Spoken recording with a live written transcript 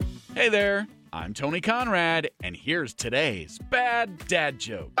Hey there, I'm Tony Conrad, and here's today's bad dad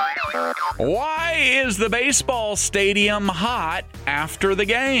joke. Why is the baseball stadium hot after the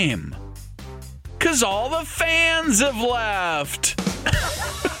game? 'Cause all the fans have left.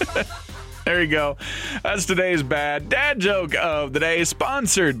 There you go. That's today's bad dad joke of the day,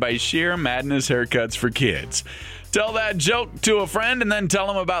 sponsored by Sheer Madness Haircuts for Kids. Tell that joke to a friend and then tell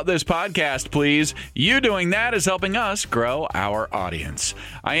them about this podcast, please. You doing that is helping us grow our audience.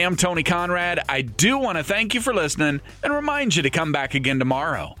 I am Tony Conrad. I do want to thank you for listening and remind you to come back again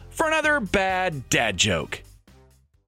tomorrow for another bad dad joke.